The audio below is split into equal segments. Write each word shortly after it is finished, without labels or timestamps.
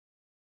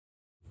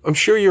I'm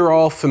sure you're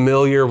all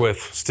familiar with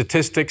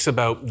statistics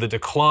about the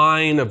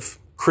decline of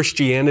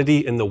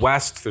Christianity in the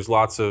West. There's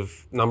lots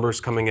of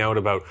numbers coming out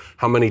about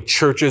how many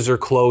churches are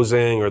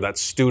closing or that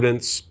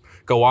students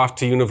go off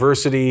to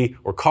university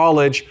or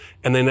college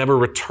and they never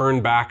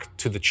return back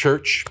to the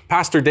church.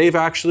 Pastor Dave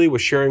actually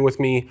was sharing with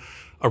me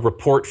a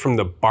report from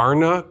the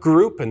Barna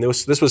Group, and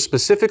this was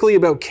specifically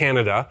about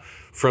Canada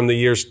from the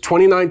years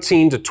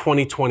 2019 to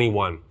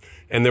 2021.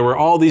 And there were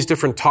all these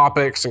different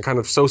topics and kind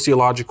of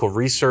sociological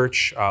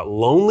research.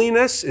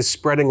 Loneliness is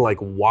spreading like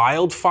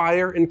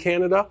wildfire in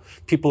Canada.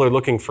 People are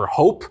looking for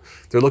hope.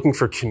 They're looking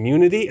for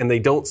community, and they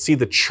don't see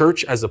the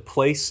church as a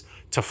place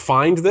to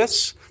find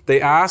this.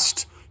 They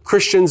asked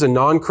Christians and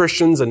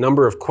non-Christians a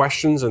number of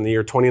questions in the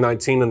year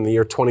 2019 and the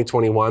year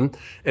 2021,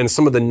 and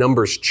some of the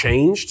numbers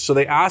changed. So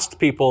they asked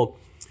people,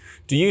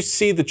 do you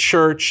see the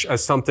church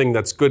as something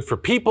that's good for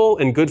people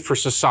and good for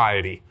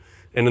society?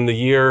 And in the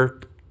year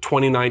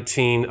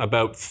 2019,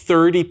 about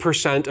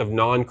 30% of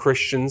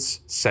non-Christians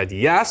said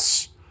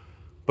yes.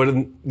 But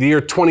in the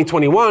year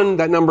 2021,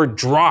 that number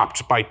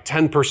dropped by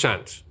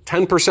 10%.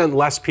 10%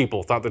 less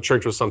people thought the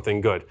church was something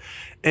good.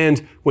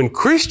 And when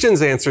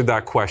Christians answered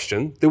that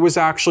question, there was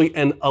actually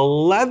an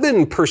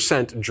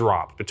 11%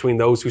 drop between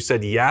those who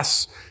said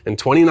yes in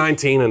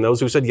 2019 and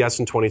those who said yes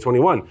in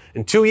 2021.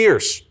 In 2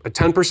 years, a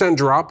 10%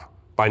 drop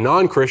by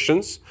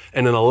non-Christians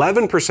and an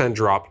 11%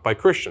 drop by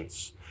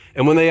Christians.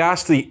 And when they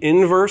asked the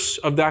inverse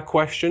of that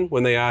question,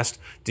 when they asked,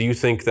 do you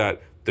think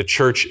that the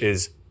church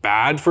is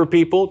bad for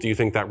people? Do you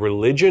think that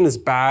religion is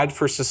bad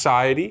for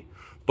society?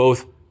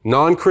 Both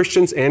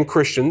non-Christians and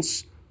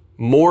Christians,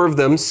 more of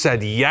them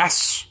said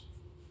yes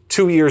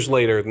 2 years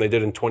later than they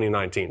did in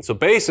 2019. So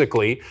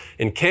basically,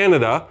 in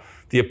Canada,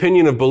 the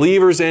opinion of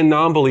believers and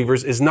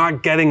non-believers is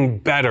not getting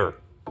better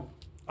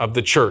of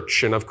the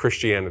church and of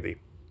Christianity.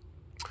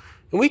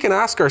 And we can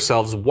ask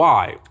ourselves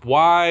why.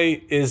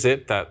 Why is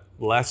it that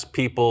less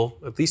people,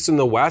 at least in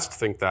the West,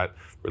 think that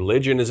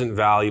religion isn't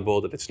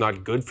valuable, that it's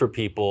not good for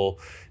people,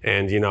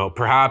 and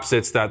perhaps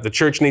it's that the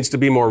church needs to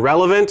be more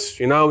relevant.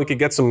 We could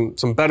get some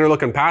better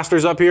looking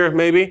pastors up here,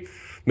 maybe.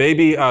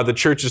 Maybe the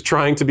church is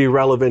trying to be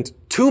relevant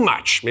too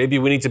much. Maybe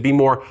we need to be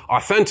more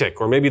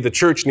authentic, or maybe the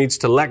church needs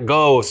to let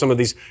go of some of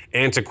these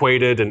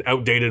antiquated and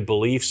outdated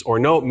beliefs. Or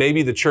no,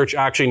 maybe the church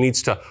actually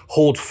needs to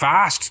hold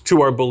fast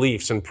to our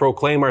beliefs and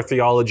proclaim our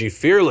theology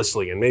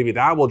fearlessly, and maybe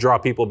that will draw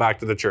people back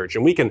to the church.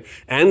 And we can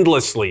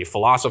endlessly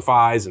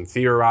philosophize and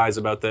theorize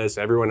about this.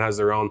 Everyone has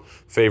their own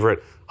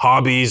favorite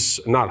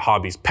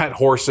pet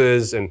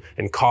horses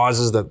and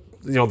causes that,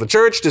 the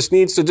church just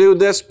needs to do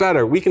this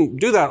better. We can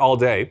do that all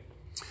day.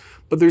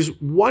 But there's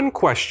one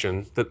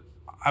question that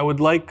I would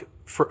like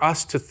for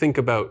us to think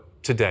about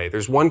today.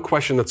 There's one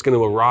question that's going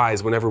to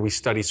arise whenever we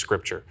study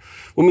Scripture.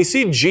 When we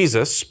see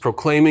Jesus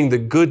proclaiming the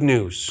good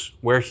news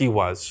where he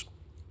was,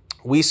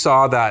 we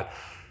saw that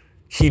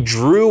he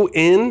drew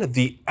in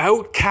the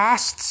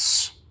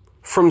outcasts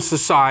from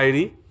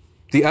society.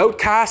 The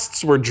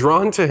outcasts were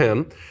drawn to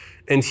him,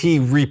 and he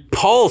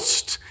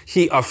repulsed,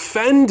 he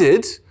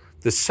offended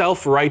the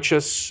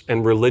self-righteous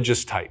and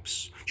religious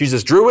types.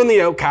 Jesus drew in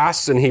the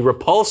outcasts and he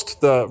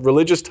repulsed the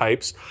religious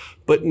types.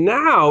 But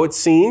now it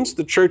seems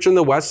the church in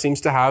the West seems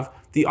to have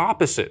the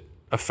opposite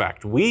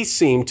effect. We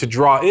seem to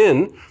draw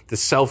in the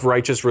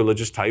self-righteous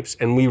religious types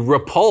and we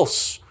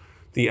repulse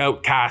the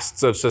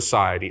outcasts of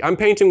society. I'm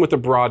painting with a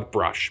broad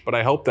brush, but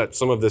I hope that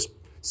some of this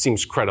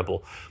seems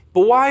credible.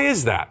 But why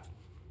is that?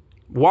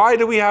 Why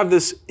do we have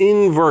this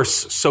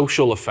inverse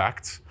social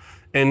effect?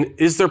 And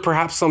is there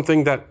perhaps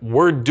something that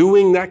we're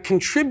doing that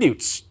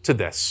contributes to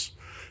this?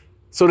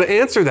 So to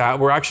answer that,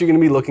 we're actually going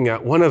to be looking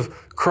at one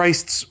of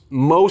Christ's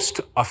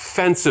most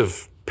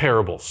offensive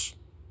parables.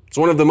 It's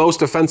one of the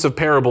most offensive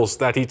parables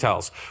that he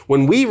tells.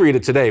 When we read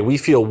it today, we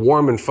feel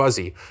warm and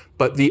fuzzy,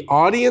 but the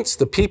audience,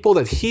 the people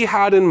that he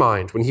had in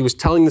mind when he was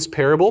telling this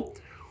parable,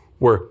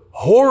 were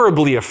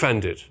horribly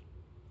offended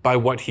by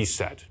what he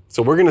said.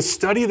 So we're going to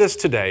study this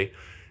today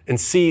and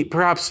see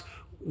perhaps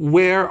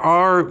where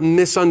our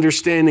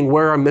misunderstanding,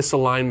 where our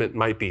misalignment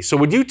might be. So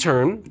would you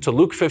turn to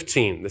Luke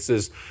 15? This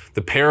is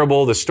the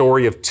parable, the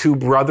story of two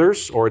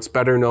brothers, or it's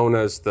better known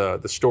as the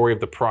story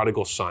of the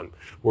prodigal son.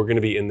 We're going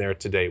to be in there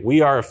today.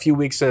 We are a few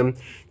weeks in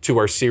to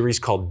our series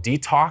called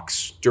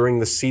Detox during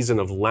the season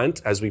of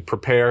Lent as we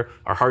prepare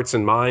our hearts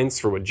and minds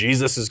for what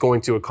Jesus is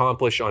going to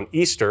accomplish on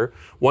Easter.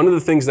 One of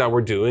the things that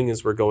we're doing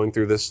is we're going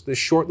through this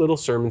short little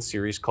sermon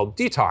series called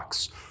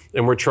Detox.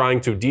 And we're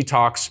trying to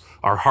detox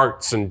our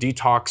hearts and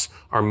detox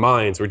our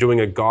minds. We're doing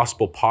a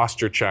gospel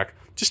posture check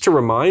just to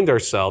remind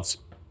ourselves,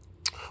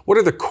 what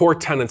are the core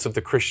tenets of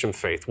the Christian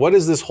faith? What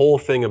is this whole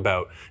thing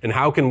about? And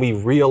how can we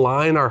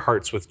realign our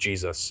hearts with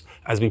Jesus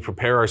as we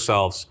prepare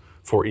ourselves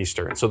for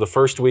Easter? And so the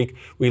first week,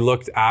 we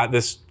looked at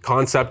this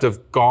concept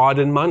of God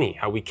and money,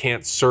 how we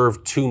can't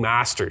serve two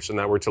masters, and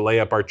that we're to lay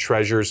up our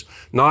treasures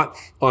not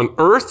on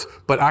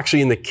earth, but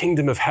actually in the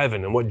kingdom of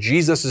heaven, and what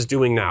Jesus is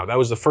doing now. That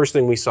was the first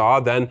thing we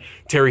saw. Then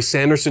Terry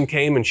Sanderson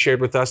came and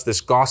shared with us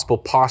this gospel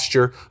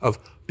posture of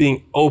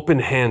being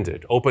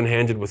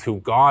open-handed with who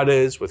God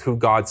is, with who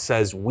God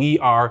says we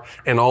are,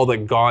 and all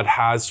that God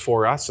has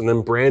for us. And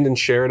then Brandon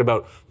shared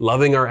about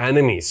loving our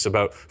enemies,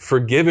 about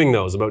forgiving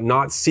those, about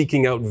not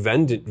seeking out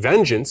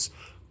vengeance,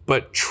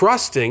 but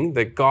trusting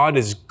that God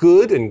is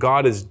good and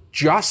God is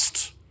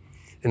just,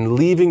 and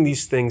leaving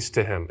these things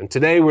to him. And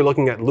today we're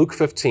looking at Luke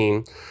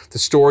 15, the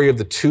story of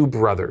the two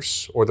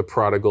brothers, or the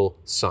prodigal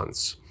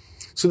sons.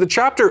 So the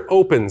chapter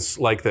opens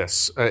like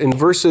this. In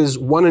verses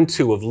 1 and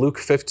 2 of Luke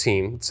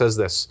 15, it says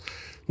this: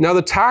 "Now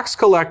the tax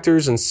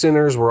collectors and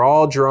sinners were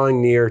all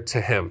drawing near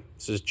to him."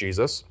 This is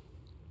Jesus.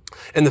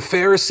 "And the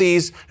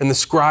Pharisees and the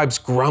scribes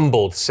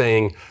grumbled,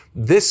 saying,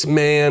 'This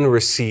man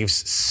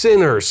receives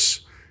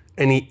sinners,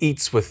 and he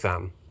eats with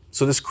them.'"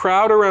 So this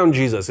crowd around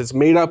Jesus, it's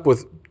made up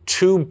with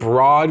two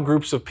broad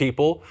groups of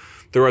people.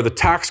 There are the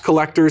tax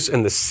collectors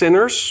and the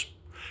sinners,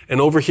 and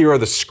over here are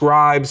the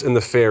scribes and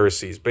the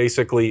Pharisees.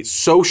 Basically,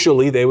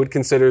 socially, they would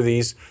consider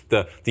these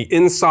the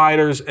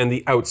insiders and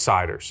the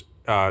outsiders.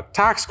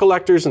 Tax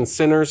collectors and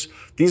sinners,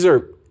 these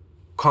are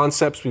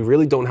concepts we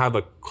really don't have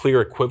a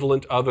clear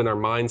equivalent of in our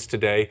minds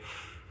today.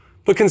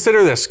 But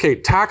consider this, okay,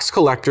 tax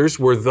collectors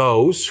were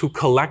those who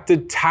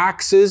collected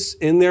taxes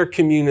in their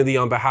community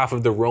on behalf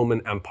of the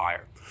Roman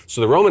Empire. So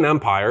the Roman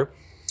Empire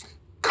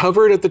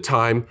covered at the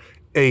time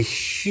a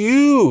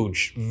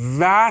huge,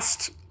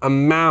 vast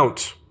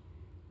amount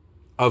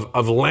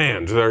of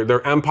land.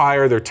 Their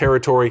empire, their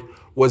territory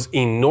was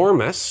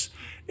enormous,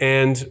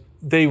 and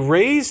they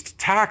raised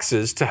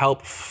taxes to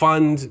help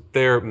fund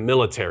their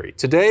military.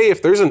 Today, if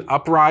there's an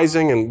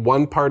uprising in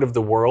one part of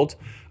the world,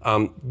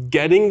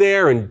 getting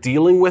there and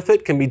dealing with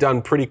it can be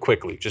done pretty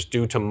quickly, just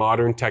due to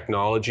modern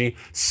technology.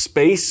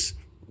 Space,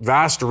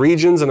 vast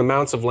regions and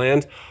amounts of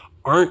land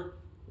aren't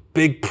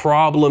big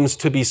problems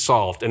to be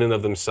solved in and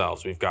of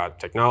themselves. We've got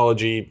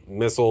technology,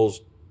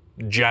 missiles,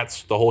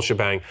 jets, the whole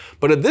shebang.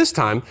 But at this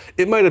time,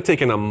 it might have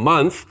taken a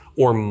month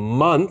or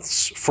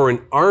months for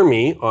an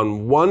army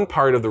on one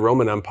part of the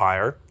Roman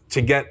Empire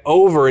to get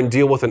over and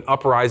deal with an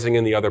uprising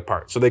in the other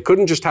part. So they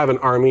couldn't just have an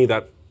army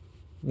that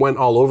went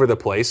all over the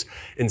place.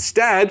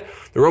 Instead,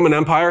 the Roman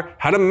Empire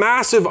had a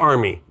massive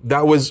army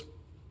that was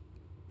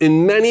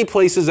in many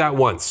places at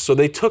once. So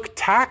they took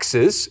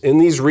taxes in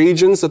these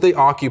regions that they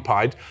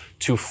occupied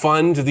to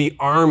fund the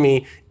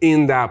army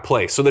in that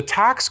place. So the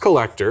tax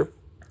collector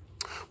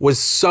was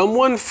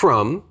someone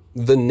from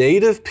the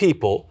native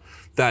people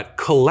that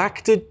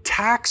collected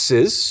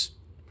taxes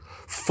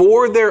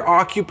for their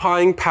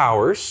occupying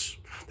powers.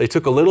 They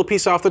took a little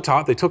piece off the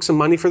top, they took some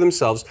money for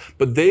themselves,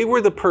 but they were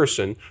the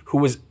person who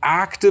was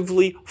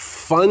actively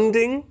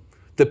funding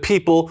the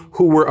people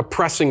who were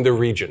oppressing the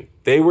region.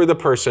 They were the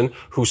person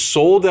who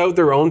sold out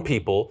their own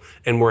people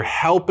and were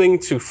helping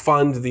to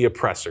fund the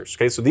oppressors.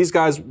 Okay, so these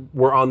guys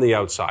were on the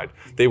outside.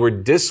 They were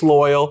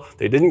disloyal.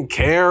 They didn't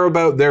care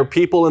about their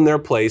people in their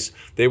place.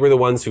 They were the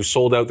ones who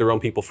sold out their own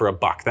people for a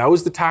buck. That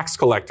was the tax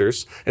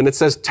collectors. And it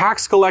says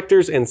tax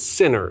collectors and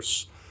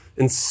sinners.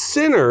 And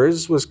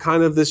sinners was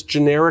kind of this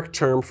generic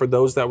term for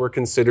those that were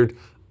considered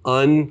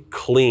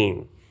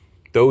unclean.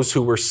 Those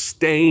who were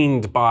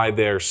stained by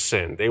their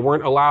sin. They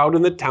weren't allowed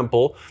in the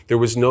temple. There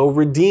was no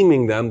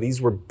redeeming them.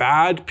 These were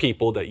bad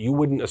people that you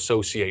wouldn't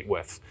associate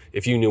with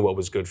if you knew what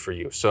was good for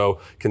you. So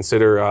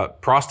consider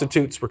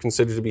prostitutes were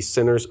considered to be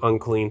sinners,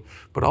 unclean,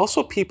 but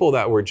also people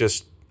that were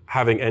just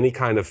having any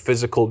kind of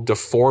physical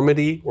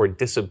deformity or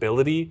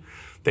disability.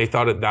 They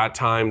thought at that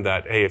time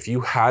that, hey, if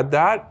you had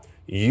that,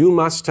 you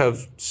must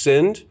have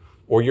sinned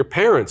or your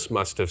parents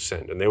must have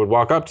sinned. And they would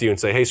walk up to you and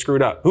say, hey,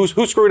 screwed up. Who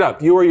screwed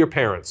up? You or your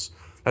parents?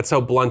 That's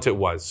how blunt it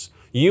was.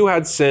 You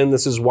had sin.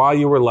 This is why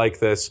you were like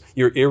this.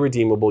 You're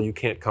irredeemable. You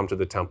can't come to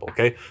the temple,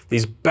 okay?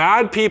 These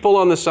bad people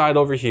on the side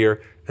over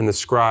here and the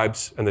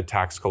scribes and the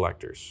tax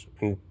collectors.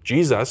 And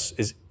Jesus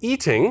is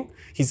eating.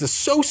 He's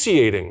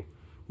associating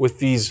with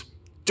these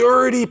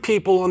dirty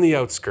people on the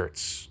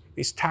outskirts,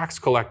 these tax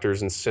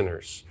collectors and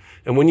sinners.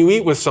 And when you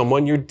eat with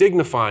someone, you're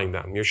dignifying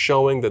them. You're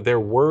showing that they're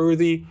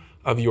worthy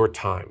of your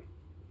time.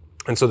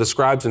 And so the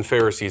scribes and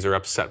Pharisees are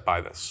upset by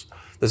this.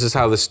 This is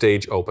how the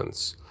stage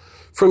opens.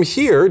 From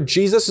here,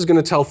 Jesus is going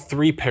to tell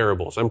three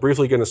parables. I'm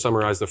briefly going to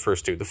summarize the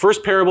first two. The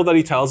first parable that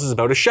he tells is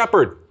about a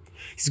shepherd.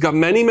 He's got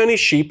many, many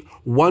sheep.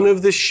 One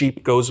of the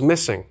sheep goes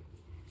missing.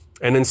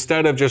 And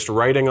instead of just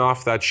writing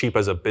off that sheep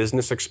as a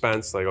business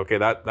expense, like, okay,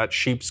 that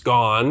sheep's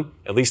gone,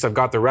 at least I've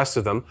got the rest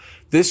of them,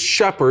 this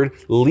shepherd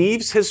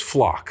leaves his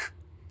flock.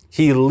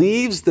 He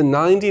leaves the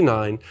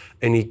 99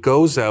 and he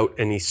goes out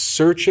and he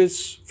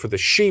searches for the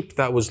sheep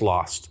that was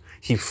lost.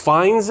 He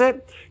finds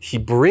it, he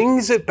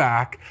brings it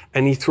back,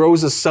 and he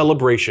throws a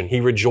celebration. He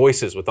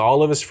rejoices with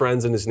all of his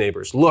friends and his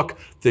neighbors. Look,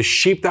 the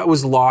sheep that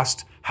was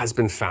lost has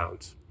been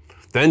found.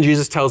 Then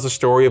Jesus tells the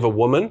story of a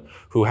woman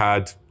who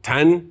had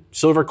 10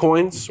 silver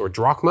coins or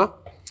drachma,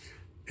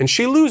 and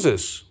she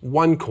loses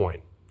 1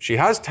 coin. She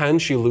has 10,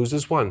 she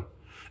loses 1.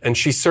 And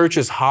she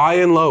searches high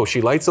and low.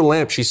 She lights a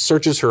lamp. She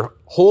searches her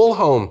whole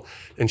home,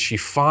 and she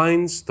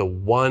finds the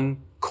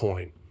 1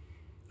 coin.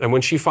 And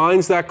when she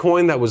finds that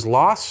coin that was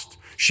lost,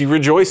 She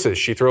rejoices.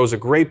 She throws a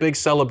great big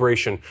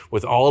celebration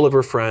with all of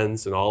her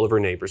friends and all of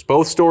her neighbors.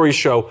 Both stories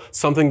show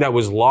something that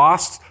was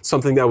lost,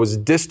 something that was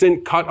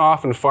distant, cut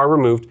off, and far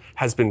removed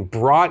has been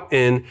brought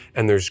in,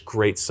 and there's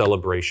great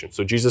celebration.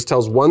 So Jesus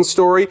tells one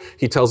story.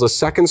 He tells a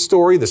second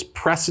story. This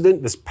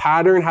precedent, this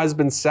pattern has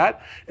been set,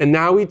 and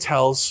now he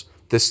tells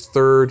this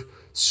third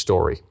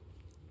story.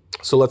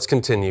 So let's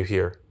continue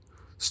here.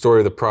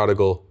 Story of the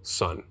prodigal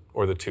son,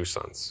 or the two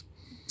sons.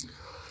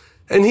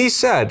 And he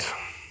said,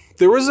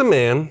 there was a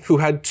man who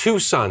had two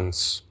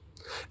sons,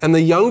 and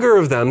the younger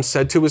of them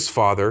said to his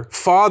father,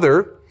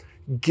 Father,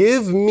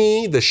 give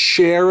me the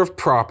share of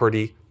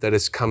property that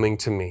is coming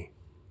to me.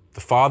 The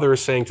father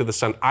is saying to the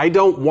son, I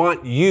don't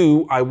want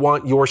you, I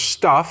want your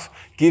stuff.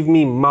 Give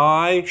me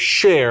my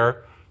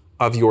share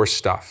of your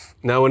stuff.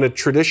 Now, in a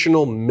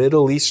traditional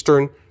Middle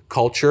Eastern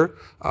culture,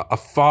 a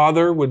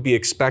father would be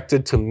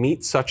expected to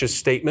meet such a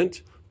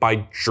statement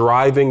by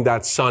driving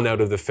that son out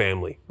of the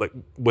family, like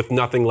with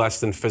nothing less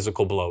than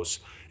physical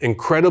blows.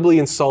 Incredibly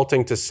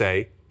insulting to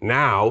say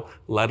now,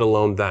 let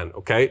alone then,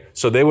 okay?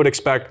 So they would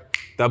expect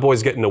that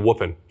boy's getting a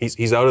whooping.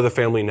 He's out of the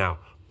family now.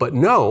 But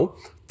no,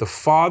 the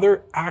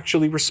father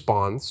actually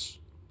responds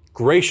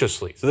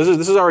graciously. So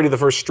this is already the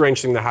first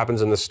strange thing that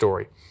happens in this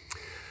story.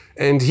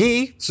 And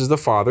he, this is the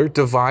father,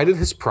 divided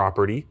his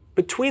property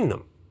between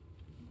them.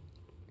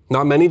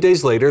 Not many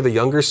days later, the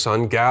younger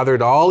son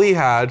gathered all he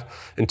had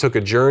and took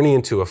a journey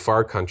into a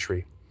far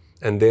country.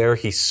 And there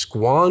he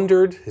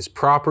squandered his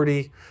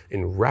property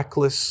in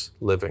reckless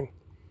living.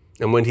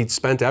 And when he'd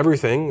spent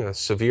everything, a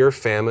severe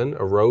famine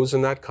arose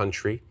in that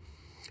country,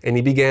 and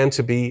he began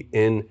to be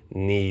in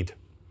need.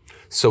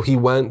 So he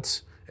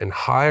went and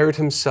hired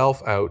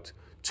himself out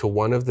to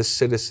one of the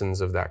citizens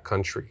of that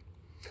country,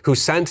 who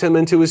sent him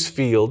into his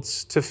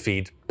fields to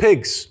feed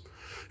pigs.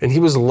 And he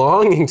was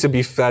longing to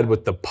be fed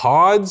with the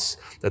pods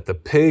that the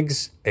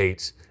pigs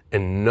ate,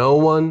 and no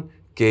one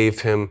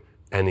gave him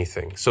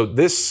anything. So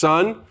this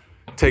son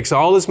takes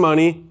all his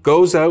money,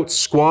 goes out,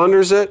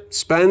 squanders it,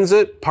 spends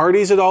it,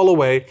 parties it all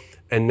away,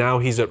 and now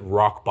he's at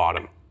rock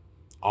bottom.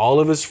 All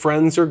of his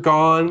friends are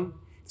gone,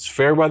 his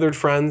fair-weathered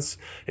friends,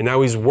 and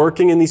now he's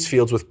working in these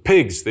fields with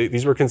pigs.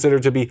 These were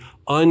considered to be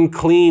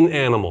unclean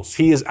animals.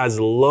 He is as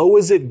low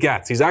as it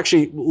gets. He's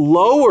actually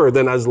lower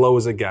than as low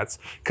as it gets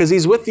because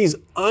he's with these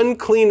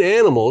unclean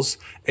animals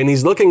and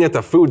he's looking at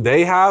the food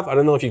they have. I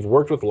don't know if you've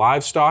worked with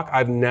livestock.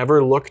 I've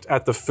never looked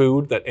at the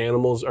food that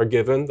animals are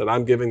given, that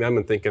I'm giving them,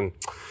 and thinking,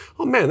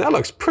 oh man, that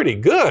looks pretty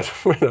good.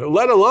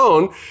 Let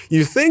alone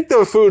you think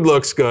the food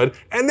looks good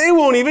and they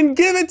won't even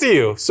give it to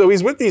you. So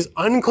he's with these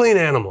unclean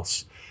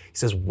animals. He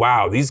says,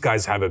 wow, these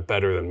guys have it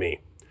better than me.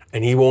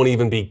 And he won't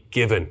even be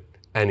given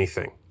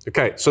anything.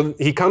 Okay, so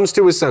he comes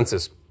to his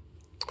senses.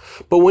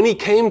 But when he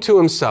came to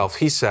himself,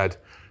 he said,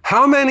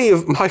 how many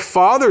of my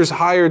father's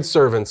hired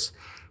servants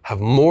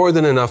have more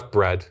than enough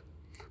bread,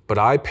 but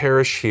I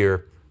perish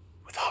here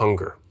with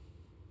hunger?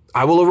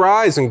 I will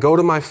arise and go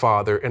to my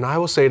father, and I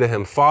will say to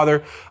him,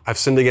 Father, I've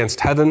sinned against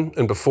heaven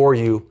and before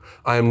you.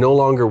 I am no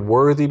longer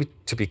worthy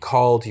to be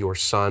called your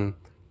son.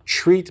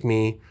 Treat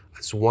me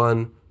as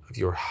one of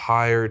your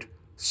hired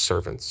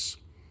servants.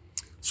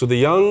 So the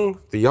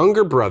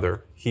younger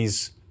brother,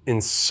 he's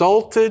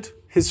insulted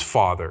his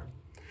father.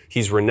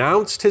 He's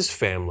renounced his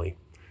family.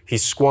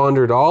 He's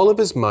squandered all of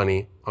his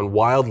money on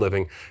wild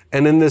living.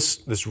 And in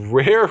this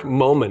rare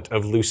moment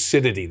of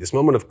lucidity, this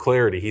moment of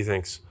clarity, he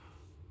thinks,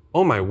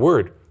 oh my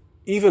word,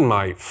 even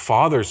my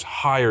father's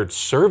hired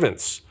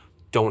servants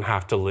don't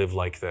have to live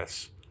like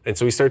this. And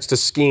so he starts to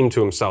scheme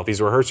to himself. He's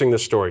rehearsing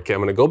this story. Okay,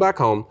 I'm going to go back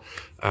home.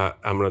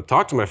 I'm going to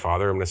talk to my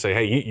father. I'm going to say,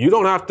 hey, you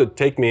don't have to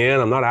take me in.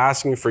 I'm not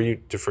asking for you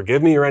to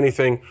forgive me or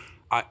anything.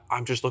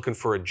 I'm just looking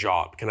for a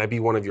job. Can I be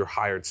one of your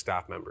hired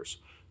staff members?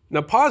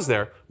 Now pause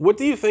there. What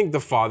do you think the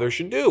father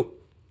should do?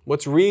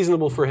 What's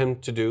reasonable for him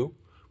to do?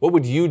 What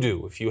would you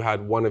do if you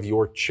had one of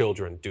your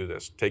children do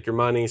this? Take your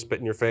money, spit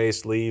in your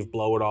face, leave,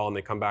 blow it all, and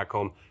they come back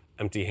home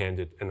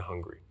empty-handed and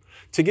hungry.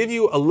 To give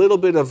you a little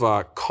bit of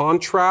a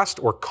contrast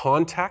or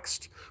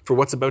context for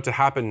what's about to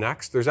happen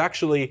next, there's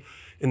actually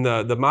in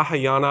the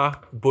Mahayana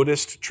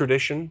Buddhist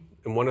tradition,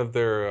 in one of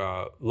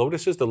their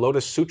lotuses, the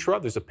Lotus Sutra,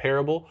 there's a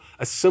parable,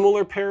 a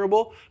similar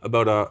parable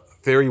about a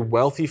very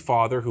wealthy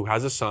father who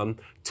has a son,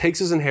 takes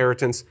his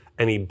inheritance,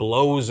 and he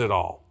blows it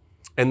all.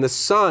 And the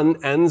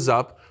son ends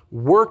up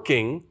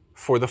working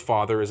for the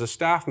father as a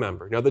staff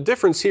member. Now, the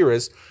difference here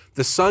is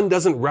the son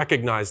doesn't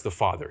recognize the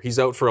father. He's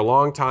out for a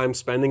long time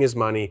spending his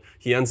money.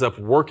 He ends up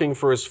working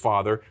for his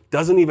father,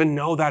 doesn't even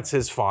know that's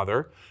his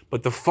father,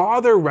 but the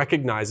father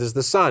recognizes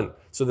the son.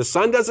 So the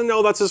son doesn't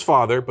know that's his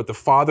father, but the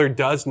father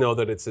does know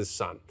that it's his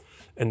son.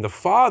 And the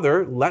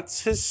father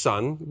lets his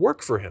son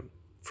work for him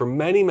for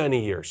many,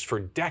 many years, for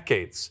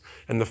decades.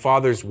 And the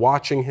father's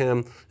watching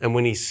him, and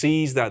when he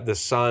sees that the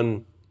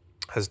son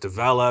has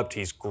developed,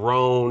 he's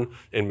grown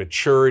in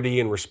maturity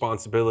and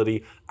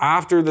responsibility.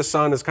 After the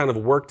son has kind of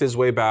worked his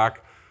way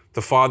back,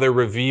 the father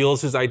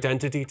reveals his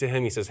identity to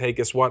him. He says, hey,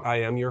 guess what?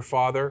 I am your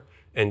father,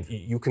 and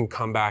you can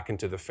come back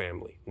into the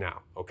family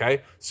now,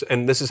 okay? So,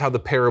 and this is how the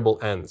parable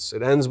ends.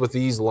 It ends with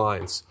these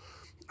lines.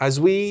 As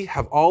we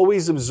have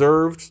always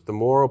observed the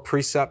moral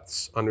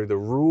precepts under the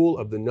rule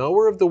of the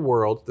knower of the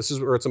world, this is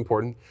where it's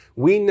important,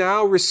 we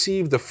now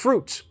receive the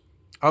fruit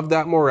of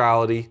that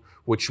morality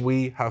which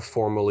we have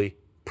formerly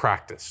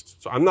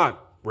practiced. So I'm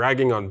not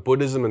ragging on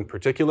Buddhism in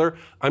particular.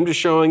 I'm just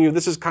showing you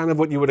this is kind of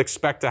what you would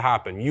expect to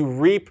happen. You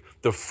reap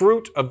the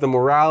fruit of the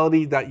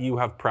morality that you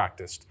have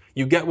practiced.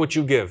 You get what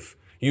you give.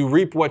 You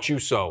reap what you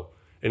sow.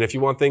 And if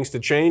you want things to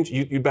change,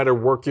 you better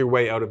work your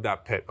way out of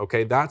that pit,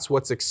 okay? That's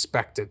what's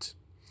expected.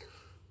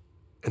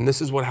 And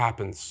this is what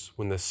happens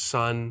when the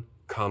son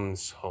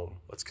comes home.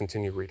 Let's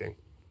continue reading.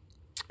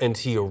 And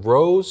he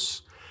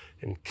arose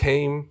and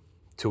came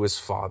to his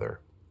father.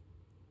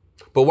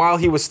 But while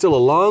he was still a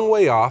long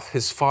way off,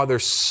 his father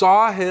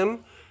saw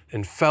him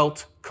and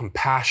felt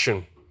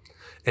compassion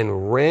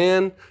and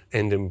ran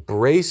and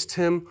embraced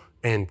him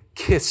and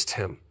kissed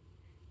him.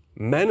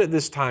 Men at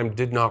this time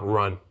did not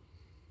run.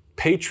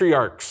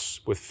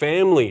 Patriarchs with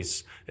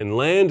families and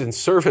land and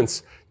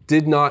servants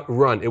did not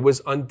run. It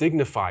was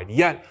undignified.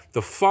 Yet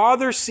the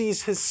father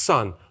sees his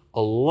son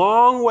a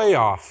long way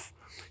off.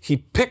 He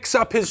picks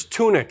up his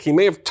tunic. He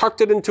may have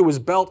tucked it into his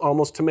belt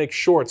almost to make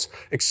shorts,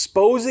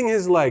 exposing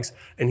his legs,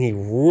 and he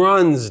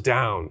runs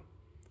down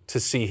to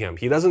see him.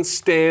 He doesn't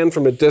stand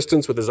from a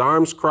distance with his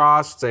arms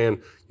crossed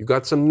saying, "You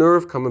got some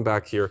nerve coming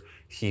back here."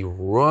 He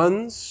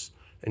runs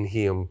and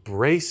he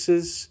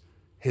embraces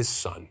his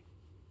son.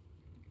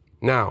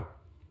 Now,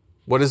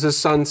 what does his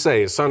son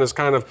say? His son is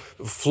kind of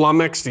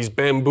flummoxed, he's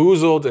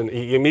bamboozled, and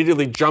he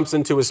immediately jumps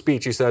into his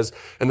speech. He says,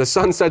 "And the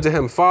son said to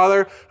him,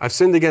 'Father, I've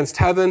sinned against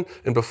heaven,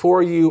 and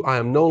before you I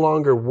am no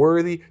longer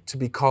worthy to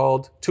be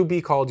called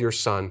your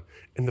son.'"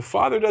 And the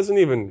father doesn't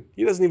even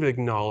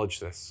acknowledge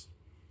this.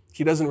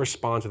 He doesn't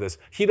respond to this.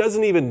 He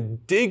doesn't even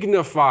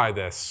dignify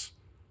this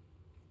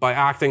by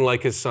acting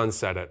like his son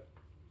said it.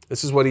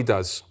 This is what he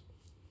does.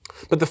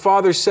 But the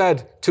father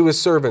said to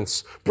his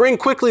servants, "Bring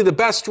quickly the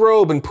best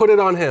robe and put it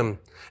on him,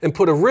 and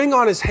put a ring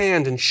on his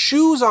hand and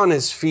shoes on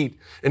his feet,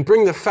 and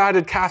bring the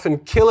fatted calf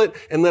and kill it,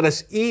 and let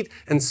us eat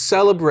and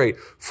celebrate.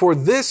 For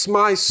this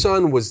my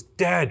son was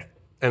dead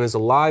and is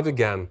alive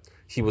again.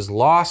 He was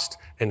lost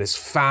and is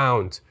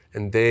found."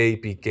 And they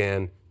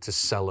began to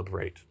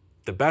celebrate.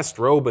 The best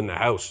robe in the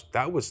house,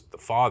 that was the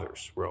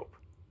father's robe.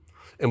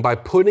 And by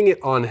putting it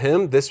on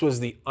him, this was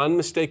the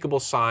unmistakable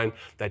sign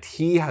that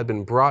he had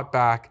been brought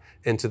back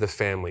into the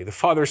family. The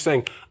father is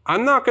saying,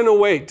 "I'm not going to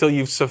wait till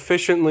you've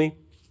sufficiently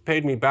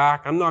paid me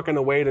back. I'm not going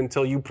to wait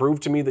until you prove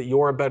to me that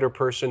you're a better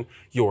person.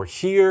 You're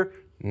here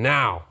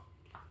now,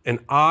 and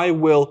I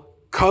will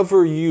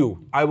cover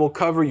you. I will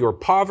cover your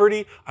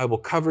poverty. I will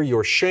cover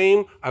your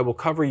shame. I will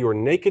cover your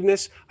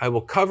nakedness. I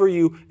will cover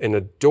you and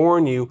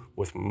adorn you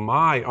with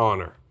my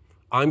honor.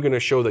 I'm going to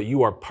show that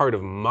you are part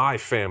of my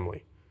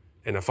family.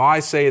 And if I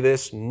say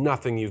this,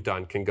 nothing you've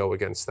done can go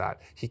against that."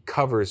 He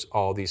covers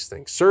all these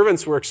things.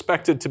 Servants were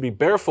expected to be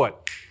barefoot.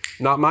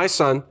 "Not my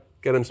son.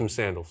 Get him some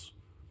sandals.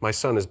 My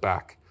son is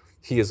back.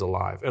 He is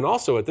alive." And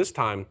also at this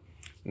time,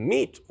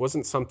 meat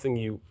wasn't something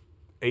you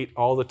ate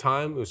all the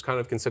time. It was kind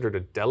of considered a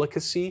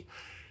delicacy.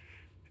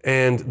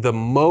 And the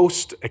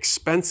most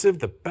expensive,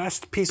 the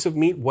best piece of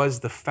meat was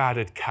the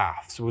fatted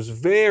calf. So it was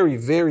very,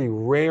 very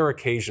rare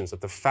occasions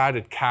that the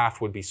fatted calf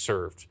would be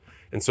served.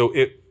 And so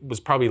it was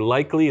probably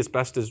likely, as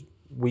best as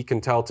we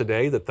can tell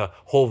today, that the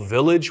whole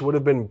village would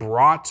have been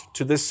brought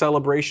to this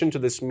celebration, to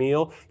this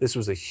meal. This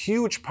was a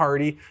huge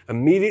party.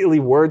 Immediately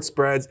word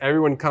spreads,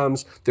 everyone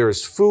comes. There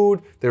is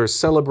food, there is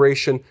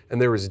celebration, and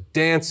there is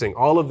dancing.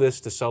 All of this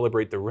to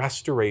celebrate the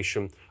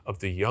restoration of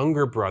the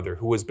younger brother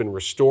who has been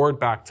restored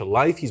back to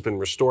life. He's been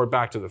restored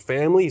back to the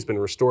family. He's been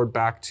restored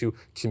back to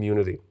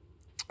community.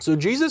 So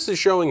Jesus is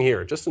showing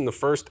here, just in the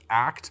first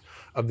act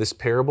of this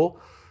parable,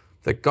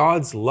 that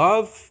God's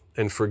love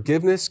and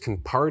forgiveness can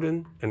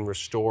pardon and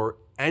restore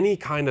any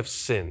kind of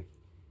sin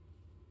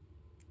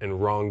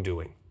and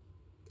wrongdoing.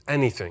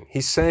 Anything.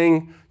 He's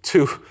saying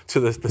to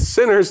the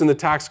sinners and the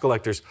tax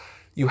collectors,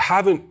 you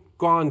haven't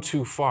gone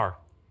too far.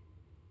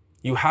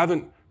 You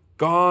haven't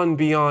gone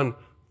beyond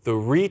the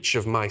reach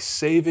of my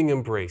saving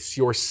embrace.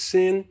 Your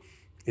sin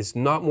is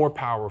not more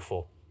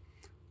powerful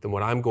than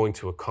what I'm going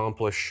to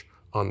accomplish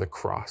on the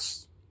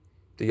cross.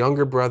 The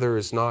younger brother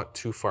is not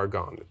too far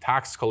gone. The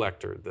tax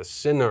collector, the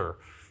sinner,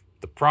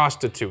 the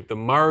prostitute, the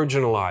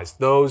marginalized,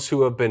 those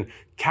who have been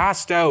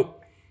cast out,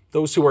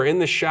 those who are in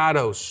the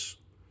shadows.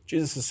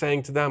 Jesus is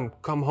saying to them,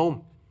 come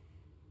home.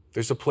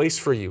 There's a place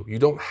for you. You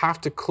don't have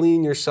to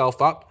clean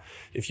yourself up.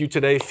 If you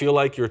today feel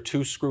like you're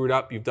too screwed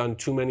up, you've done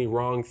too many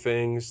wrong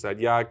things, that,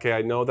 yeah, okay,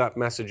 I know that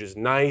message is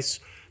nice,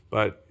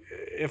 but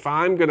if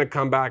I'm going to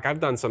come back, I've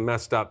done some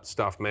messed up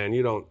stuff, man.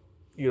 You don't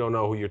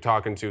know who you're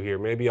talking to here.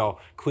 Maybe I'll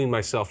clean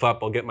myself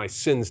up. I'll get my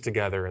sins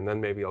together, and then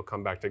maybe I'll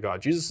come back to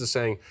God. Jesus is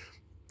saying,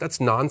 that's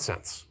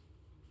nonsense.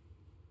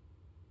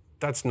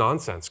 That's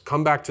nonsense.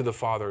 Come back to the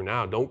Father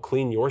now. Don't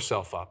clean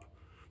yourself up,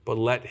 but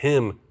let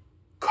Him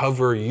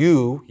cover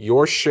you,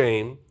 your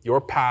shame, your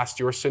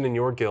past, your sin, and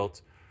your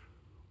guilt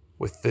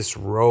with this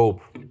robe,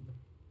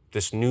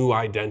 this new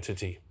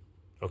identity.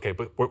 Okay,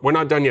 but we're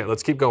not done yet.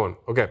 Let's keep going.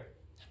 Okay.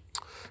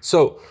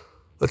 So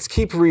Let's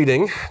keep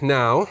reading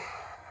now.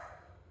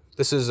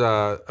 This is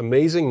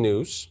amazing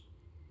news.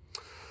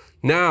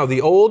 Now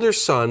the older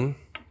son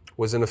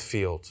was in a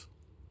field,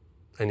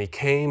 and he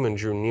came and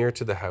drew near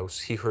to the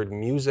house. He heard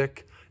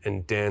music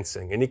and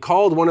dancing, and he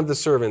called one of the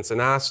servants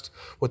and asked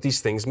what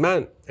these things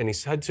meant. And he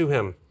said to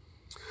him,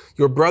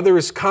 "Your brother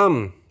is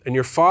come, and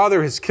your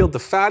father has killed the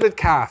fatted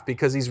calf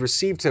because he's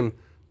received him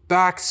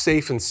back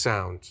safe and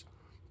sound."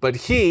 But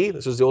he,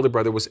 this was the older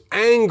brother, was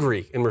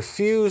angry and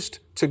refused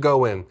to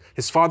go in.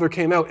 His father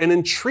came out and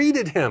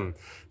entreated him,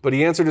 but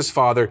he answered his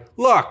father,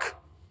 "Look,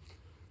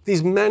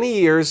 these many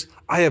years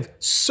I have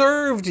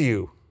served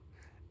you,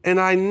 and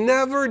I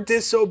never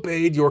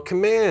disobeyed your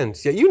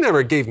command. Yet you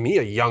never gave me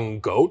a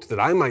young goat that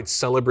I might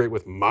celebrate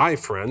with my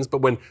friends.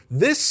 But when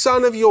this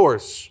son of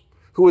yours,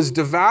 who has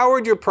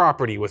devoured your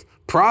property with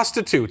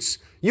prostitutes,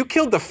 you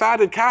killed the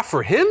fatted calf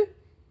for him?"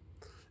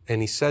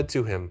 And he said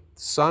to him,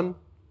 "Son,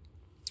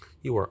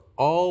 you are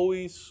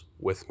always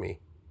with me,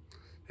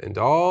 and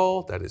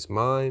all that is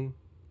mine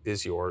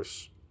is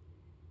yours.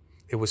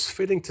 It was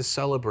fitting to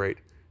celebrate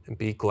and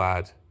be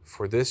glad,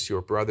 for this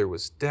your brother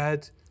was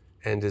dead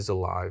and is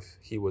alive.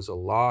 He was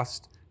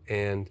lost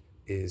and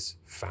is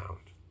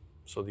found."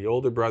 So the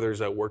older brother is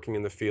out working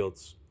in the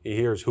fields. He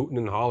hears hooting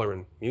and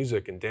hollering,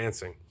 music and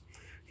dancing.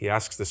 He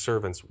asks the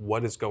servants,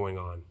 what is going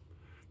on?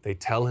 They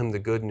tell him the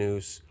good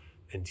news,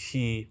 and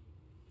he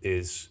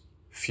is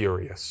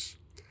furious.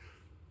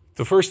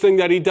 The first thing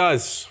that he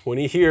does when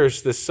he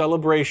hears this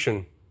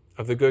celebration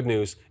of the good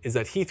news is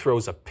that he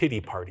throws a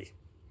pity party.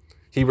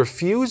 He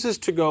refuses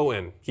to go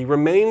in. He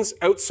remains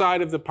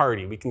outside of the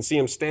party. We can see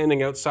him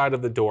standing outside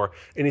of the door,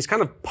 and he's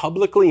kind of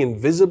publicly and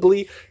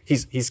visibly,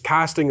 he's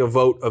casting a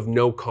vote of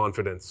no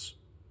confidence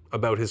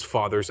about his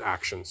father's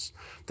actions.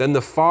 Then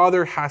the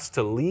father has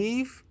to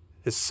leave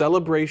his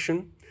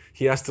celebration.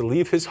 He has to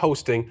leave his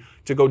hosting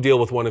to go deal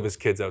with one of his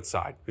kids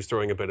outside who's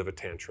throwing a bit of a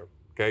tantrum.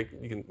 Okay,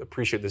 you can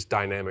appreciate this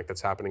dynamic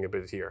that's happening a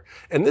bit here.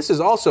 And this is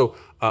also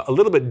a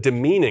little bit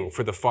demeaning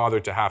for the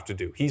father to have to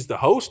do. He's the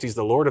host, he's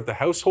the lord of the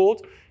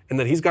household, and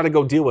that he's got to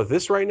go deal with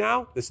this right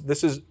now.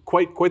 This is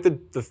quite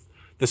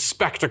the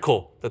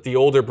spectacle that the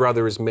older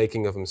brother is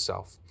making of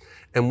himself.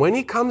 And when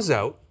he comes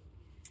out,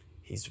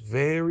 he's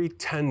very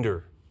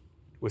tender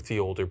with the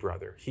older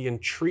brother. He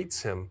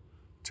entreats him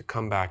to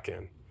come back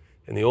in.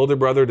 And the older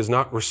brother does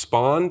not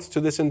respond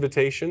to this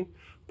invitation,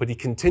 but he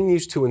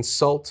continues to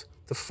insult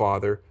the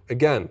father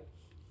again.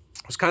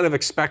 It was kind of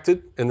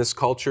expected in this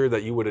culture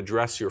that you would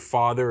address your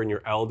father and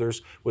your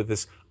elders with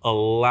these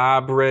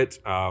elaborate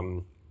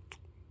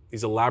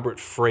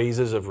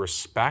phrases of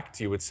respect.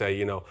 You would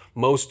say,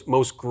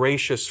 most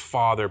gracious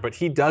father, but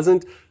he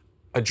doesn't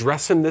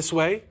address him this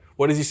way.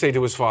 What does he say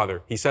to his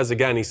father? He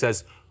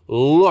says,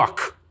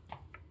 "Look."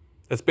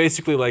 That's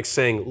basically like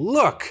saying,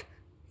 "Look,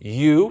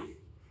 you,"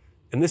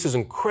 and this is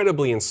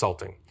incredibly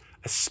insulting,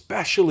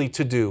 especially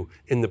to do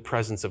in the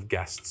presence of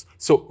guests.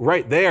 So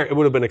right there, it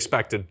would have been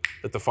expected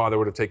that the father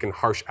would have taken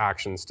harsh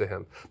actions to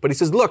him. But he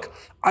says, "Look,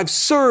 I've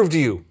served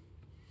you.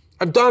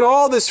 I've done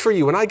all this for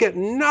you, and I get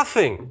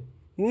nothing.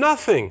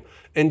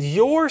 And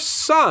your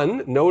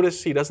son,"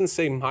 notice he doesn't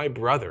say my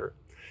brother,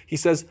 he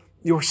says,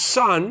 "your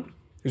son,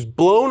 who's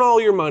blown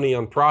all your money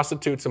on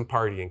prostitutes and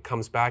partying,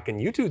 comes back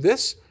and you do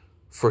this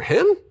for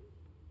him?"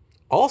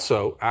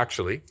 Also,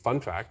 actually, fun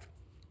fact,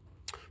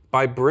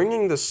 by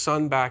bringing the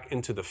son back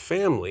into the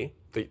family,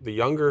 the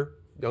younger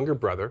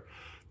brother,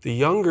 the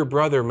younger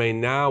brother may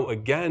now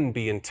again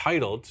be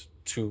entitled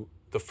to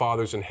the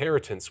father's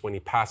inheritance when he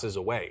passes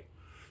away.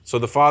 So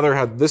the father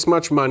had this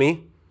much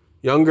money,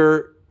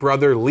 younger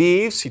brother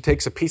leaves, he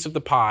takes a piece of the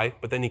pie,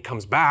 but then he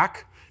comes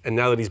back, and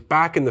now that he's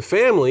back in the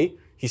family,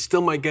 he still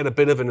might get a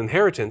bit of an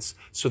inheritance.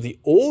 So the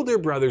older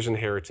brother's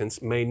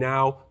inheritance may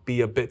now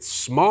be a bit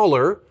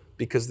smaller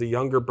because the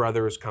younger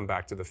brother has come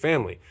back to the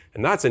family.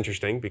 And that's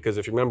interesting because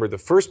if you remember the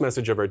first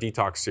message of our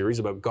detox series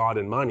about God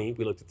and money,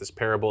 we looked at this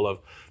parable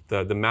of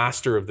the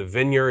master of the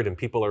vineyard, and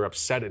people are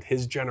upset at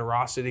his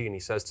generosity, and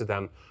he says to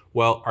them,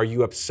 "Well, are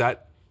you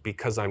upset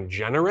because I'm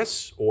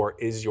generous, or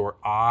is your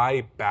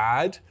eye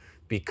bad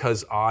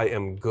because I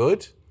am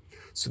good?"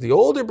 So the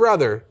older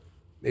brother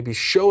may be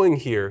showing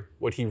here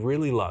what he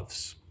really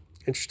loves.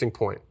 Interesting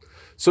point.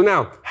 So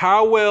now,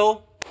 how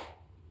will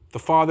the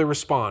father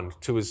respond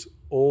to his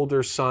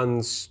older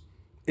son's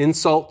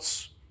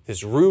insults,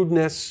 his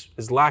rudeness,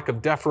 his lack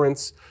of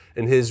deference,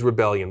 and his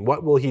rebellion?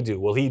 What will he do?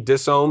 Will he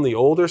disown the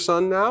older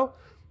son now?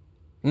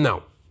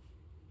 No.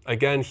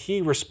 Again, he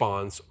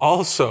responds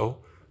also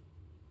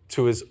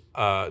to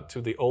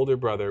the older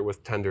brother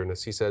with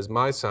tenderness. He says,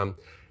 "My son,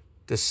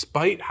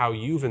 despite how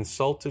you've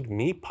insulted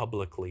me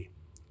publicly,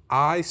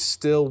 I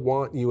still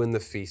want you in the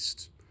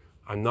feast.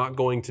 I'm not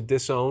going to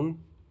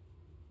disown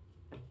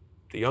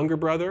the younger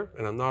brother,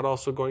 and I'm not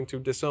also going to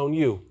disown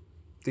you,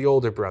 the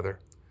older brother.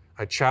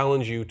 I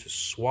challenge you to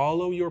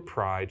swallow your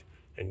pride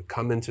and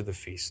come into the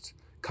feast.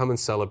 Come and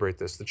celebrate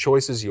this. The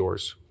choice is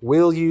yours.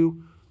 Will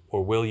you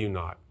or will you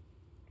not?"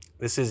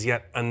 This is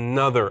yet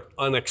another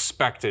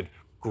unexpected,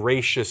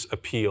 gracious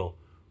appeal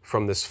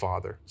from this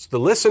father. So the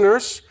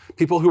listeners,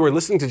 people who are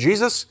listening to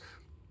Jesus,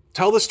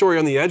 tell the story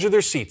on the edge of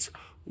their seats.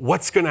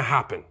 What's going to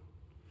happen?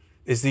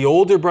 Is the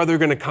older brother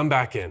going to come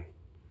back in?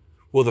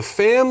 Will the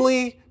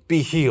family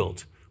be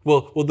healed?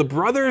 Will the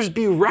brothers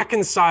be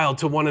reconciled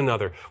to one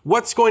another?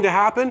 What's going to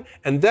happen?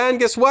 And then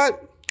guess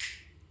what?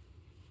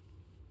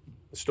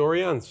 The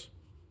story ends.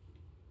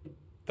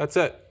 That's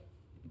it.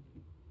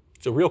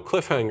 It's a real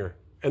cliffhanger.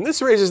 And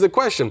this raises the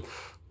question,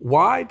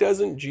 why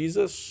doesn't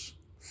Jesus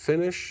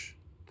finish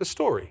the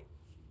story?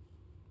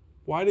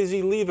 Why does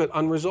he leave it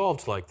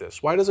unresolved like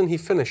this? Why doesn't he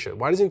finish it?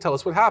 Why doesn't he tell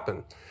us what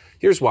happened?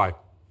 Here's why.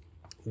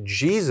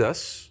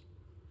 Jesus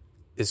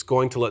is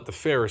going to let the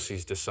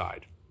Pharisees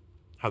decide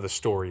how the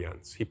story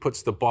ends. He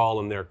puts the ball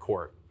in their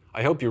court.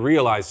 I hope you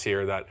realize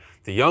here that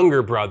the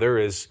younger brother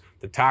is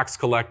the tax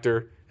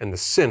collector and the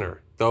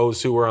sinner,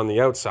 those who were on the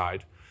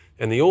outside,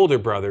 and the older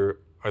brother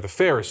are the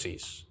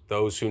Pharisees,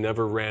 those who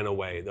never ran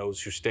away,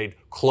 those who stayed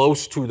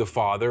close to the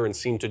Father and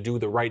seemed to do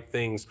the right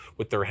things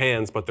with their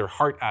hands, but their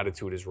heart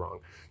attitude is wrong.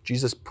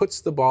 Jesus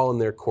puts the ball in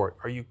their court.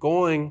 Are you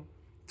going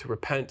to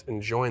repent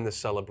and join the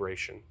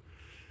celebration?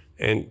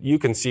 And you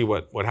can see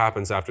what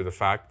happens after the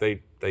fact.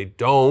 They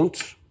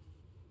don't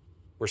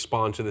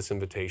respond to this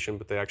invitation,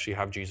 but they actually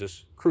have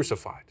Jesus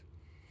crucified.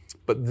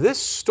 But this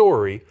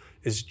story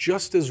is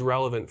just as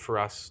relevant for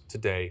us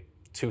today,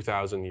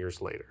 2,000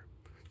 years later.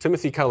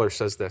 Timothy Keller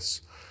says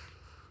this,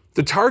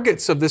 "The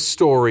targets of this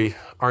story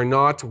are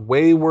not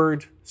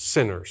wayward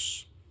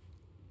sinners,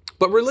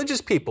 but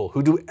religious people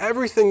who do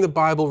everything the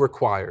Bible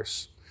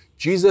requires.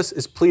 Jesus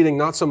is pleading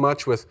not so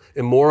much with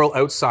immoral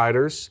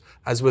outsiders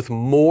as with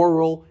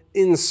moral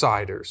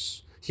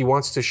insiders. He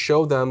wants to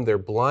show them their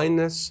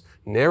blindness,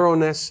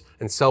 narrowness,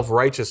 and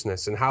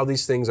self-righteousness, and how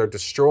these things are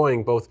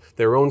destroying both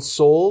their own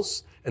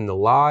souls and the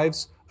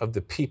lives of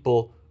the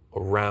people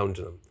around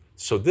them."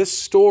 So this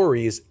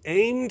story is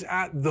aimed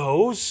at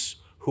those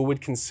who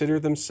would consider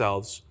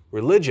themselves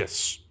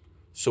religious.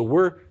 So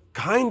we're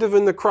kind of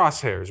in the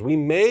crosshairs. We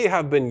may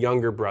have been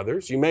younger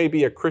brothers. You may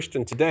be a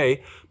Christian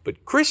today,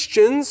 but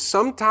Christians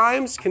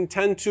sometimes can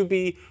tend to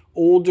be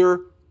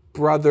older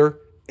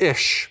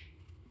brother-ish.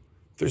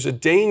 There's a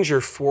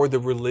danger for the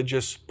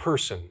religious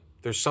person.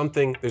 There's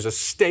a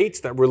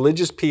state that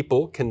religious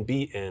people can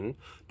be in,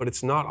 but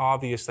it's not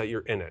obvious that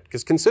you're in it.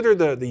 Because consider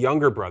the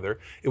younger brother.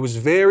 It was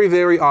very,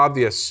 very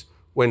obvious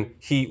when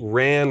he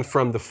ran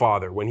from the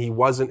Father, when he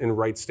wasn't in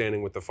right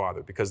standing with the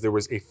Father, because there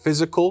was a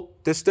physical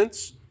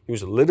distance. He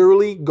was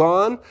literally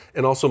gone,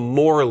 and also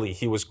morally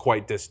he was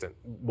quite distant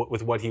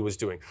with what he was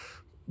doing.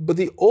 But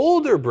the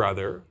older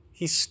brother,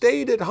 he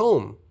stayed at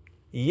home,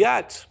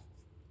 yet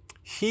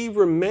he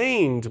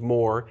remained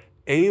more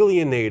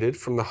alienated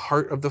from the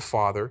heart of the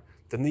Father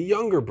than the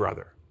younger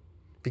brother,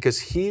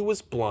 because he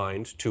was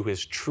blind to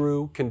his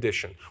true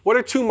condition. What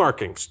are two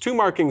markings? Two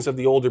markings of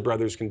the older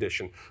brother's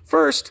condition.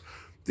 First,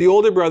 the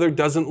older brother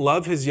doesn't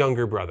love his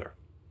younger brother.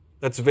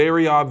 That's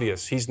very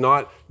obvious. He's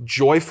not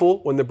joyful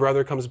when the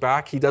brother comes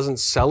back. He doesn't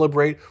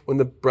celebrate when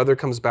the brother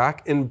comes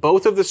back. In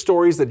both of the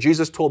stories that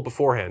Jesus told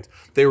beforehand,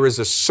 there is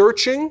a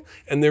searching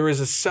and there is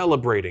a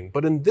celebrating.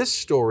 But in this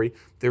story,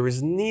 there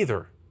is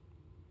neither.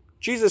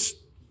 Jesus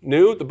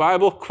knew the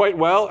Bible quite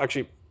well,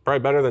 actually probably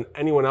better than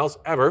anyone else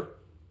ever.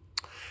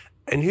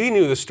 And he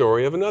knew the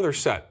story of another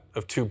set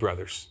of two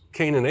brothers,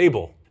 Cain and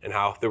Abel, and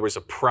how there was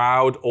a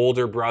proud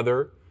older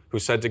brother who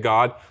said to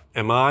God,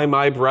 "Am I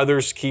my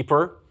brother's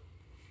keeper?"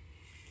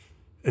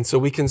 And so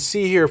we can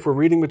see here, if we're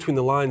reading between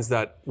the lines,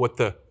 that what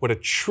a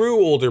true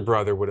older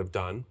brother would have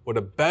done, what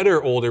a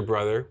better older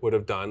brother would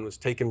have done, was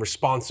taken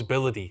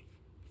responsibility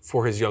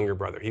for his younger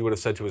brother. He would have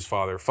said to his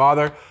father,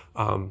 "Father,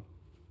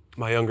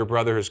 my younger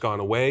brother has gone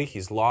away.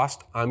 He's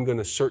lost. I'm going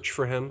to search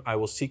for him. I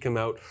will seek him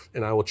out,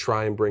 and I will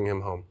try and bring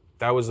him home."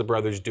 That was the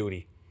brother's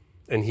duty,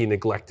 and he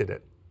neglected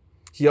it.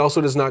 He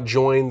also does not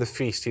join the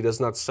feast. He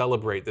does not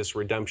celebrate this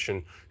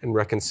redemption and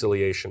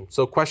reconciliation.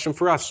 So question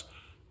for us,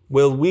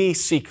 will we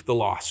seek the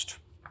lost?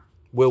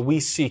 Will we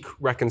seek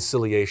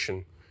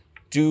reconciliation?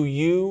 Do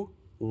you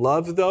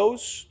love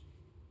those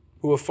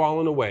who have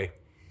fallen away?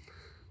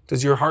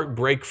 Does your heart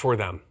break for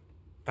them?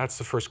 That's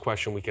the first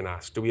question we can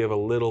ask. Do we have a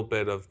little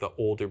bit of the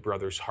older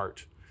brother's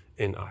heart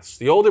in us?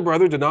 The older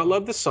brother did not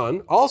love the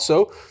son.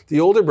 Also, the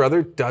older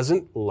brother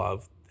doesn't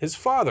love his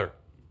father.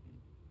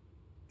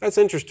 That's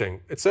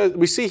interesting. It says,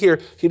 we see here,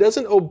 he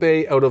doesn't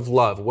obey out of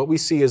love. What we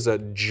see is a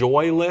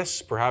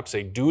joyless, perhaps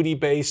a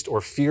duty-based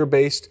or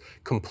fear-based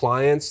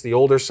compliance. The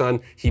older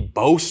son, he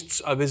boasts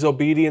of his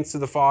obedience to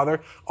the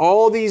father.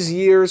 "All these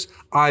years,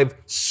 I've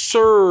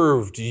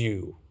served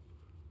you."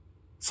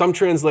 Some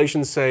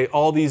translations say,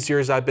 "All these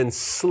years, I've been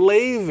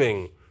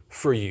slaving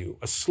for you."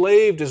 A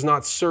slave does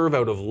not serve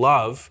out of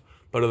love,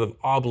 but out of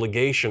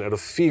obligation, out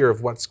of fear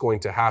of what's going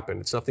to happen.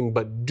 It's nothing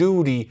but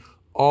duty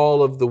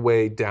all of the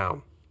way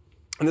down.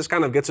 And this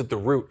kind of gets at the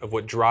root of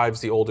what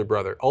drives the older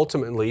brother.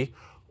 Ultimately,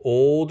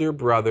 older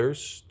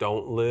brothers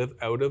don't live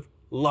out of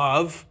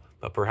love,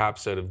 but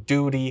perhaps out of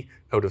duty,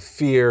 out of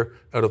fear,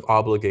 out of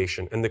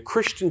obligation. And the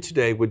Christian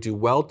today would do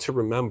well to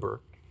remember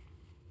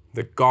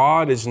that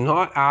God is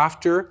not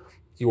after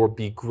your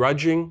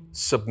begrudging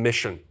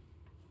submission.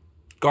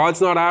 God's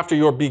not after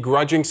your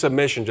begrudging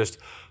submission, just,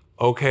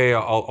 okay,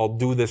 I'll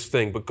do this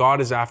thing. But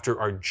God is after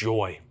our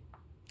joy.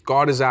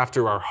 God is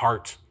after our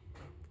heart.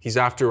 He's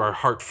after our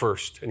heart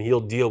first, and he'll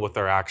deal with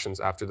our actions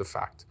after the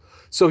fact.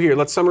 So here,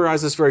 let's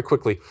summarize this very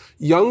quickly.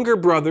 Younger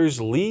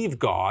brothers leave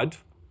God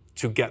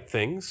to get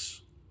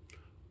things.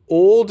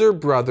 Older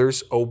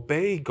brothers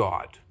obey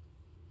God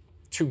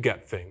to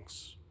get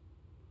things.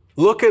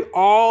 Look at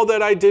all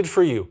that I did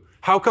for you.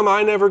 How come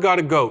I never got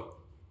a goat?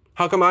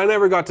 How come I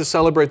never got to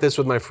celebrate this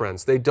with my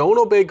friends? They don't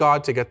obey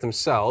God to get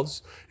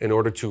themselves in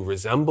order to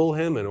resemble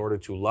him, in order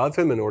to love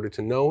him, in order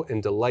to know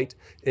and delight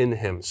in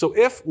him. So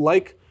if,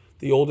 like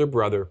the older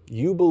brother,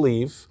 you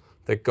believe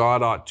that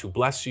God ought to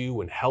bless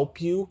you and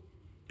help you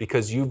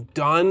because you've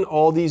done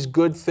all these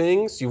good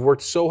things, you've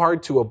worked so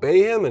hard to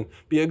obey him and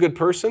be a good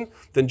person,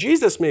 then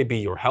Jesus may be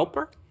your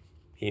helper.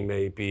 He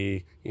may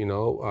be,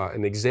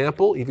 an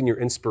example, even your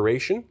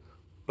inspiration.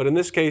 But in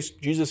this case,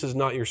 Jesus is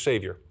not your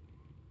Savior.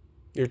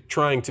 You're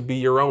trying to be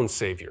your own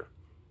Savior.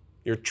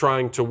 You're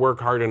trying to work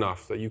hard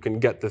enough that you can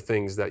get the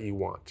things that you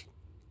want.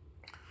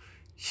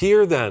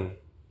 Here then,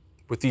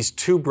 with these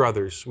two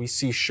brothers, we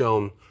see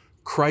shown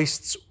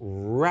Christ's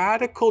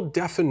radical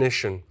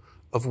definition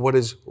of what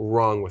is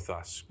wrong with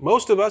us.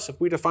 Most of us,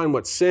 if we define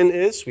what sin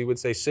is, we would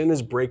say sin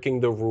is breaking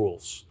the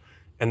rules.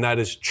 And that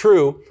is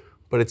true,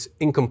 but it's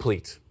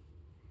incomplete.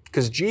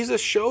 Because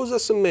Jesus shows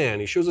us a man,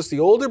 he shows us the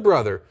older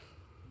brother,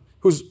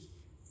 who's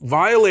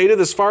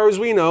violated, as far as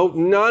we know,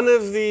 none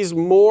of these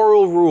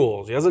moral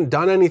rules. He hasn't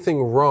done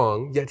anything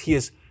wrong, yet he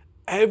is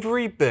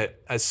every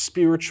bit as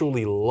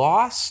spiritually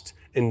lost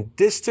and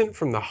distant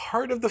from the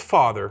heart of the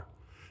Father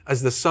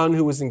as the son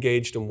who was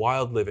engaged in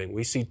wild living.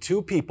 We see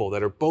two people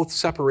that are both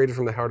separated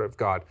from the heart of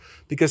God.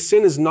 Because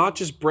sin is not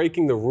just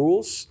breaking the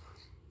rules,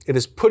 it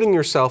is putting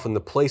yourself in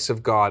the place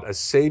of God as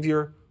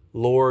Savior,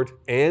 Lord,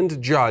 and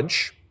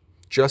Judge,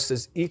 just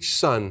as each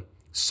son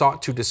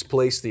sought to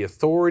displace the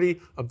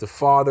authority of the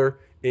Father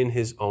in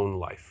his own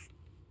life.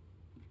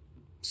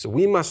 So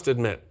we must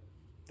admit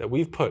that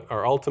we've put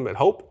our ultimate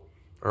hope,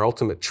 our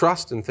ultimate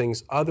trust in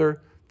things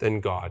other than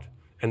God,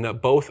 and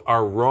that both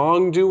our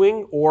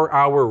wrongdoing or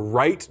our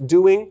right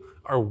doing,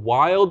 our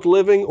wild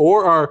living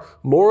or our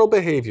moral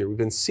behavior, we've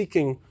been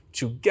seeking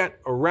to get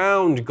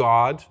around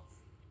God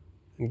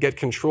and get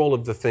control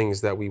of the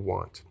things that we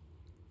want.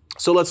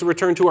 So let's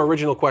return to our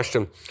original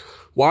question.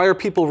 Why are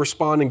people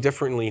responding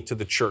differently to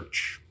the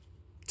church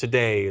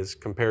today as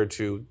compared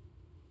to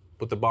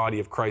what the body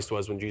of Christ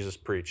was when Jesus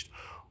preached?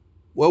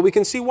 Well, we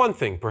can see one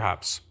thing,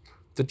 perhaps.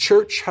 The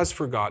church has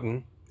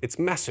forgotten its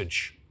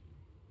message.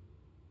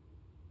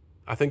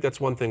 I think that's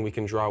one thing we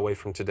can draw away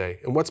from today.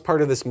 And what's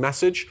part of this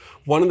message?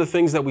 One of the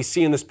things that we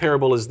see in this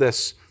parable is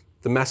this,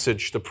 the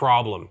message, the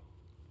problem.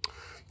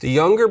 The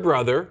younger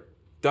brother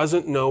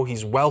doesn't know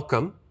he's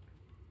welcome,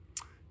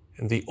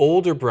 and the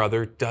older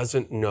brother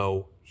doesn't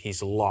know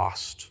he's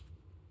lost.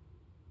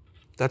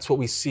 That's what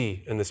we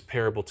see in this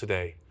parable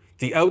today.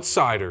 The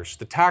outsiders,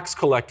 the tax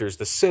collectors,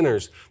 the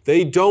sinners,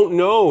 they don't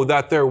know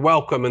that they're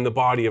welcome in the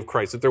body of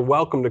Christ, that they're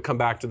welcome to come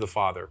back to the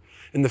Father.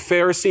 And the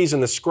Pharisees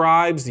and the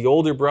scribes, the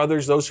older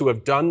brothers, those who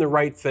have done the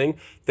right thing,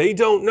 they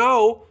don't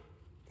know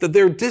that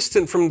they're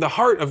distant from the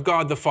heart of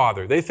God the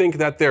Father. They think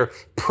that their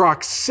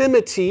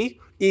proximity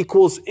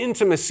equals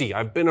intimacy.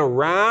 I've been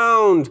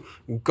around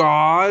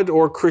God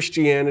or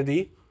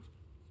Christianity.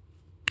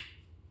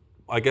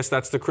 I guess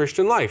that's the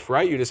Christian life,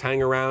 right? You just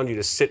hang around, you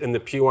just sit in the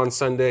pew on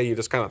Sunday, you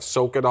just kind of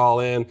soak it all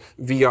in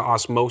via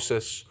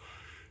osmosis.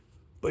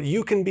 But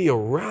you can be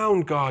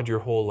around God your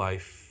whole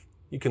life.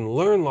 You can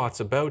learn lots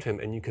about him,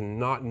 and you can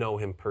not know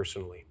him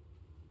personally.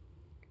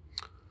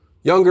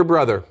 Younger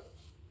brother,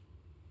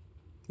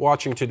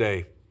 watching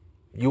today,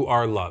 you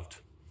are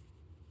loved.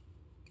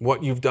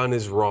 What you've done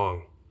is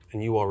wrong,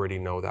 and you already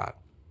know that.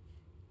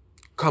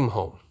 Come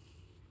home.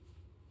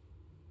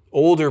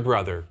 Older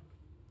brother,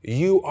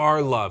 you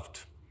are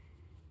loved,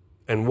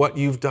 and what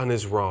you've done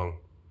is wrong,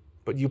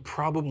 but you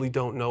probably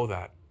don't know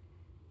that.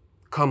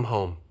 Come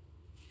home.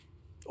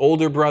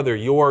 Older brother,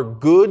 your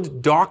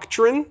good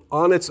doctrine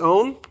on its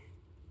own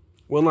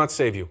will not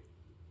save you.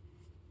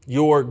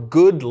 Your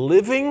good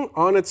living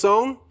on its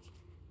own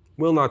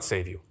will not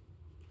save you.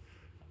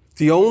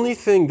 The only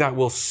thing that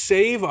will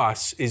save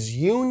us is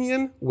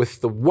union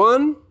with the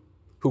one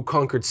who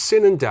conquered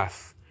sin and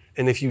death.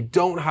 And if you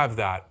don't have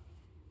that,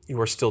 you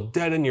are still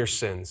dead in your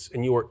sins,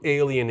 and you are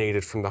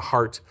alienated from the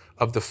heart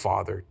of the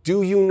Father.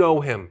 Do you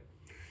know him?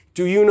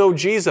 Do you know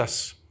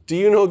Jesus? Do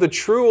you know the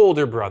true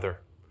older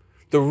brother,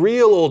 the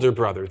real older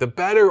brother, the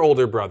better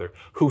older brother,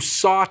 who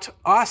sought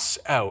us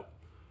out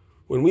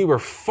when we were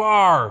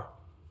far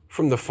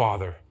from the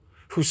Father,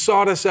 who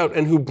sought us out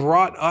and who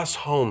brought us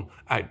home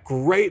at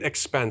great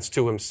expense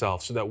to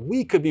himself so that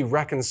we could be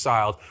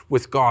reconciled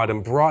with God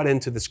and brought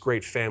into this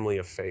great family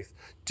of faith?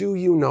 Do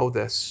you know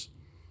this?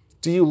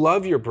 Do you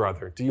love your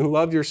brother? Do you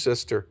love your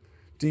sister?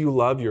 Do you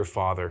love your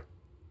father?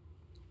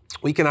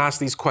 We can ask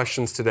these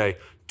questions today.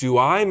 Do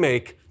I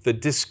make the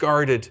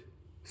discarded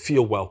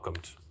feel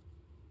welcomed?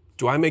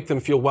 Do I make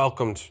them feel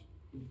welcomed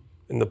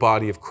in the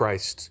body of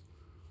Christ?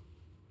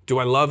 Do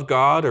I love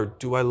God or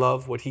do I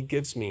love what he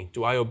gives me?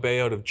 Do I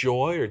obey out of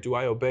joy or do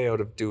I obey out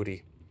of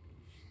duty?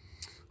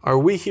 Are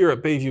we here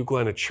at Bayview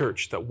Glen a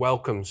church that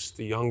welcomes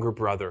the younger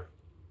brother,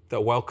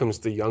 that welcomes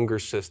the younger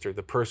sister,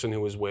 the person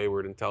who is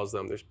wayward, and tells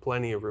them there's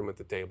plenty of room at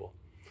the table?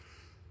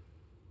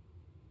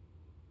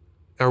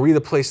 Are we the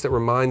place that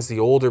reminds the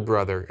older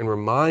brother and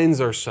reminds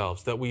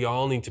ourselves that we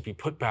all need to be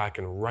put back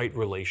in right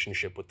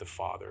relationship with the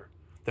Father?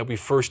 That we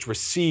first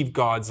receive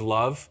God's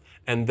love,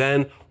 and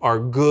then our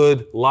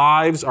good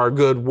lives, our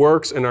good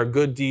works, and our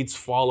good deeds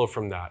follow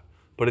from that.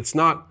 But it's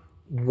not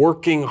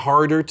working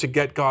harder to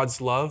get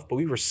God's love, but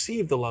we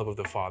receive the love of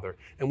the Father,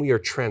 and we are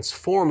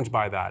transformed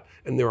by that,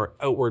 and there are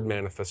outward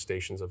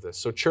manifestations of this.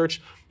 So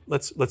church,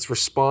 let's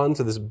respond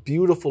to this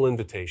beautiful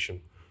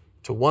invitation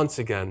to once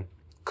again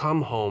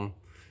come home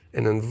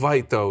and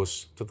invite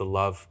those to the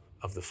love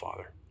of the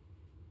Father.